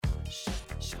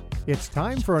It's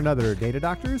time for another Data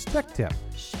Doctor's Tech Tip.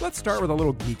 Let's start with a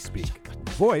little geek speak.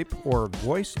 VoIP, or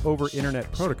Voice over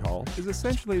Internet Protocol, is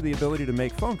essentially the ability to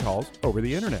make phone calls over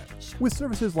the Internet. With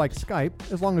services like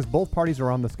Skype, as long as both parties are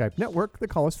on the Skype network, the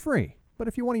call is free. But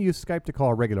if you want to use Skype to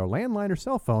call a regular landline or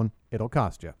cell phone, it'll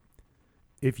cost you.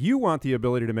 If you want the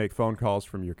ability to make phone calls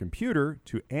from your computer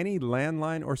to any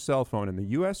landline or cell phone in the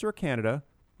US or Canada,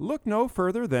 look no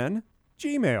further than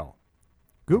Gmail.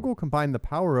 Google combined the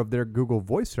power of their Google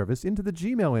Voice service into the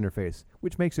Gmail interface,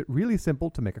 which makes it really simple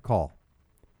to make a call.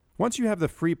 Once you have the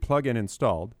free plugin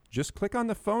installed, just click on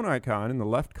the phone icon in the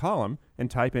left column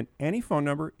and type in any phone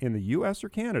number in the US or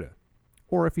Canada.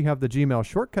 Or if you have the Gmail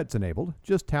shortcuts enabled,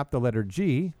 just tap the letter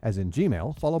G, as in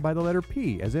Gmail, followed by the letter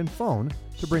P, as in phone,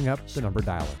 to bring up the number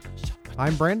dialer.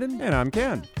 I'm Brandon. And I'm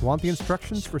Ken. Want the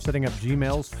instructions for setting up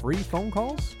Gmail's free phone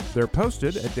calls? They're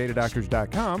posted at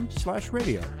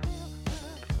datadoctors.com/radio.